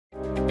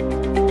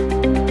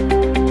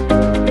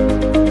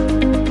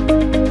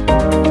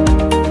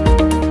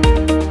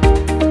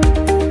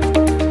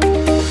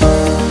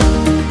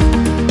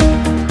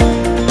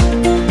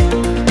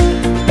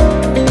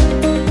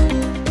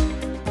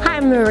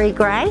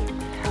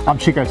I'm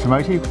Chico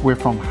Timoti, we're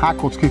from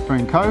Harcourts Cooper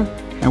 & Co,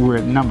 and we're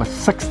at number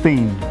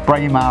 16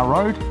 Braemar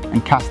Road in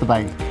Custer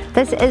Bay.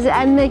 This is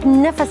a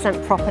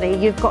magnificent property.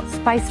 You've got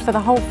space for the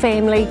whole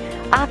family,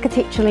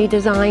 architecturally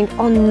designed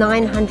on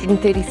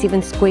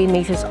 937 square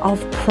metres of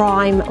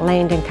prime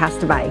land in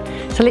Custer Bay.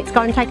 So let's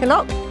go and take a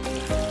look.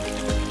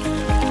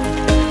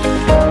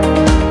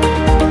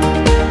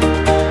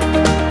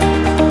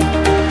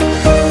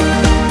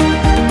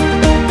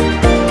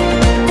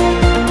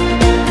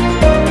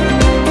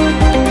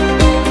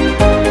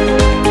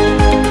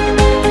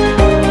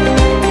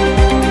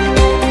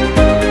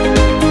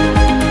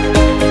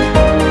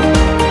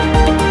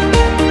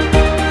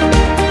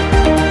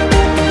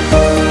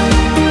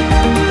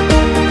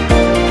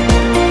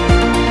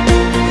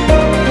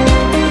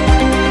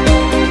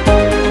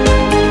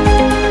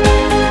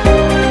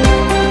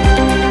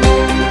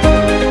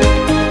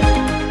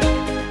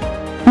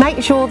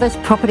 Make sure this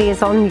property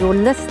is on your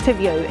list to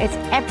view. It's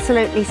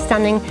absolutely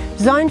stunning,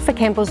 zoned for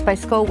Campbell's Bay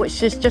School,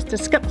 which is just a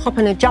skip, hop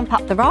and a jump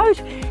up the road,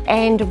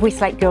 and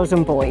Westlake girls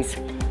and boys.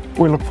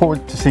 We look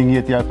forward to seeing you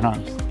at the open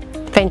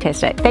homes.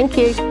 Fantastic, thank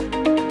you.